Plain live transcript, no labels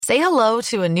Say hello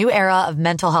to a new era of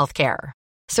mental health care.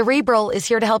 Cerebral is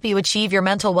here to help you achieve your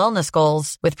mental wellness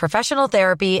goals with professional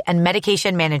therapy and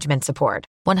medication management support.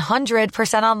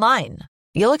 100% online.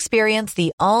 You'll experience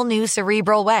the all-new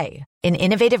Cerebral Way, an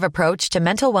innovative approach to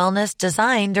mental wellness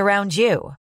designed around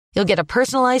you. You'll get a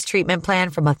personalized treatment plan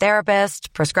from a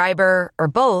therapist, prescriber, or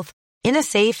both in a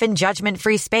safe and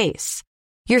judgment-free space.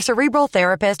 Your Cerebral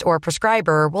therapist or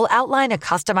prescriber will outline a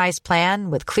customized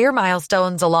plan with clear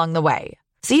milestones along the way,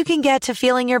 so you can get to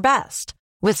feeling your best.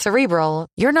 With Cerebral,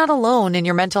 you're not alone in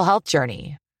your mental health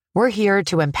journey. We're here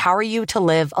to empower you to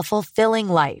live a fulfilling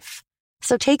life.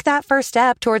 So take that first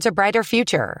step towards a brighter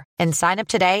future and sign up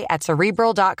today at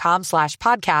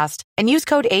Cerebral.com/podcast and use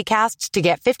code ACAST to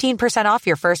get 15% off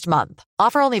your first month.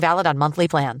 Offer only valid on monthly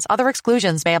plans. Other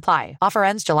exclusions may apply. Offer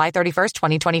ends July 31st,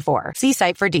 2024. See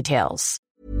site for details.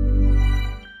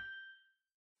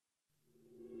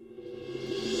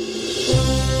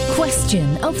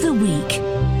 Question of the week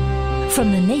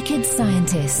from the Naked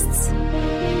Scientists.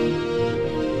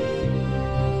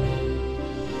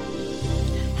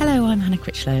 Hello, I'm Hannah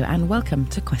Critchlow and welcome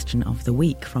to Question of the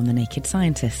Week from the Naked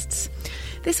Scientists.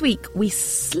 This week we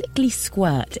slickly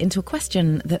squirt into a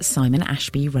question that Simon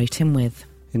Ashby wrote in with.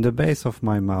 In the base of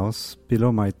my mouth,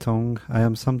 below my tongue, I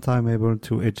am sometimes able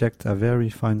to eject a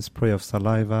very fine spray of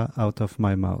saliva out of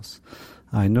my mouth.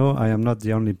 I know I am not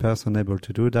the only person able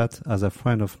to do that, as a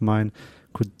friend of mine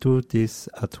could do this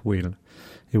at will.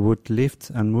 He would lift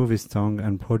and move his tongue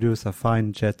and produce a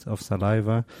fine jet of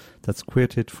saliva that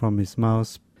squirted from his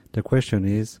mouth. The question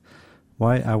is,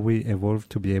 why are we evolved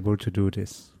to be able to do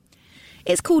this?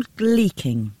 It's called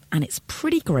gleeking, and it's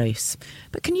pretty gross.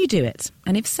 But can you do it?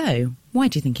 And if so, why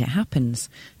do you think it happens?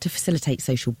 To facilitate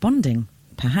social bonding?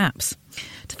 Perhaps.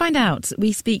 To find out,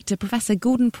 we speak to Professor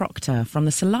Gordon Proctor from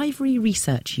the Salivary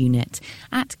Research Unit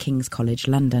at King's College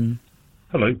London.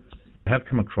 Hello. I have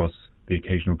come across the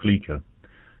occasional gleeker.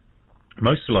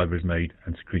 Most saliva is made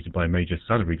and secreted by major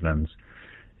salivary glands.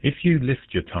 If you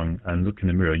lift your tongue and look in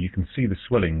the mirror, you can see the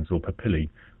swellings or papillae,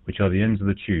 which are the ends of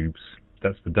the tubes,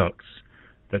 that's the ducts,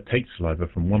 that take saliva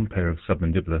from one pair of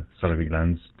submandibular salivary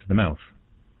glands to the mouth.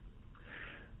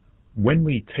 When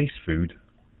we taste food,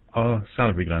 our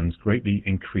salivary glands greatly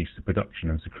increase the production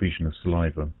and secretion of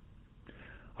saliva.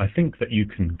 I think that you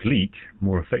can gleek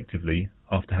more effectively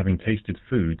after having tasted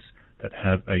foods that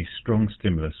have a strong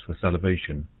stimulus for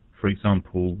salivation, for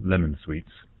example, lemon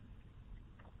sweets.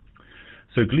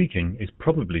 So gleeking is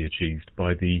probably achieved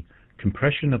by the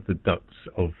compression of the ducts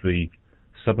of the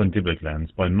submandibular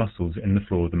glands by muscles in the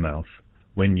floor of the mouth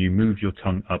when you move your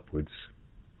tongue upwards.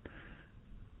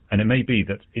 And it may be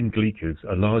that in gleekers,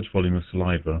 a large volume of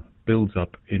saliva builds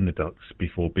up in the ducts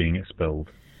before being expelled.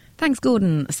 Thanks,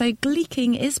 Gordon. So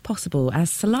gleeking is possible as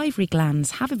salivary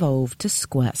glands have evolved to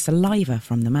squirt saliva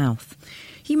from the mouth.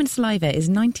 Human saliva is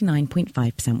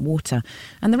 99.5% water,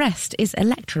 and the rest is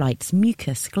electrolytes,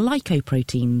 mucus,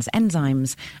 glycoproteins,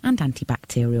 enzymes, and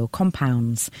antibacterial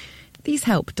compounds. These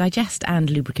help digest and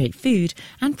lubricate food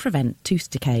and prevent tooth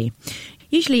decay.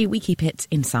 Usually we keep it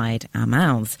inside our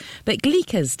mouths, but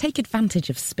gleekers take advantage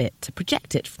of spit to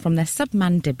project it from their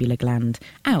submandibular gland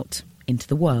out into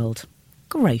the world.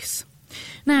 Gross.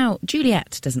 Now,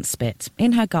 Juliet doesn't spit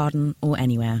in her garden or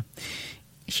anywhere.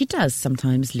 She does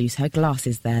sometimes lose her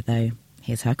glasses there, though.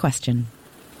 Here's her question.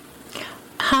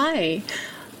 Hi,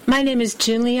 my name is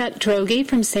Juliet Droege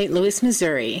from St. Louis,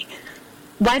 Missouri.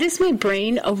 Why does my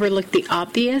brain overlook the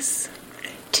obvious?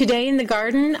 Today in the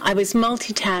garden, I was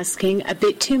multitasking a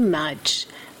bit too much,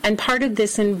 and part of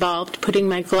this involved putting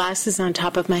my glasses on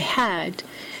top of my head.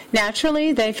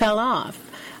 Naturally, they fell off.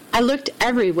 I looked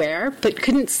everywhere, but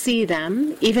couldn't see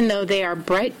them, even though they are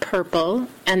bright purple,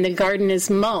 and the garden is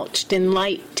mulched in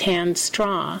light tan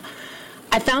straw.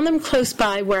 I found them close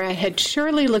by where I had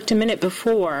surely looked a minute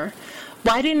before.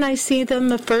 Why didn't I see them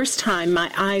the first time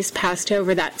my eyes passed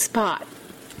over that spot?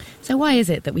 So why is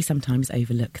it that we sometimes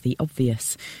overlook the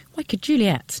obvious? Why could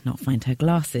Juliet not find her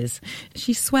glasses?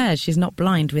 She swears she's not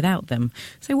blind without them.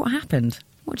 So what happened?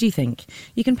 What do you think?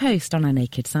 You can post on our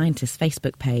Naked Scientists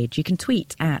Facebook page. You can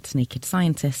tweet at Naked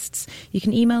Scientists. You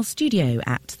can email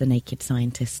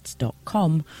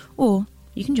studio@thenakedscientists.com, or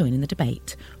you can join in the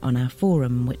debate on our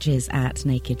forum, which is at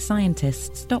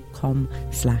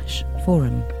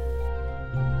nakedscientists.com/forum.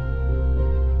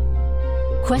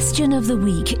 Question of the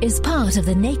Week is part of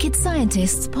the Naked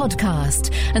Scientists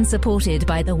podcast and supported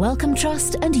by the Wellcome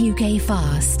Trust and UK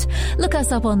Fast. Look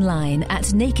us up online at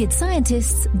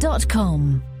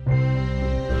nakedscientists.com.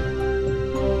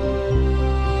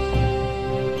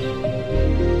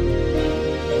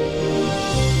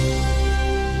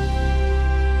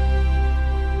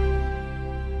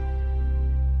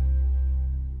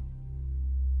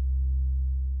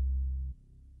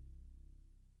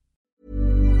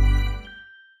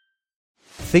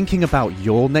 thinking about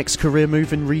your next career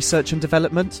move in research and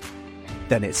development?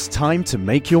 Then it's time to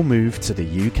make your move to the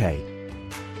UK.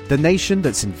 The nation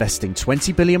that's investing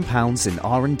 £20 billion in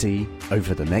R&D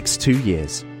over the next 2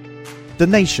 years. The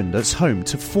nation that's home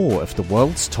to 4 of the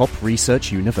world's top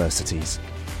research universities.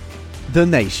 The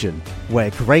nation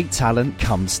where great talent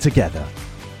comes together.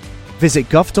 Visit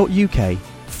gov.uk/great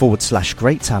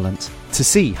talent to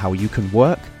see how you can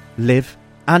work, live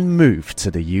and move to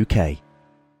the UK.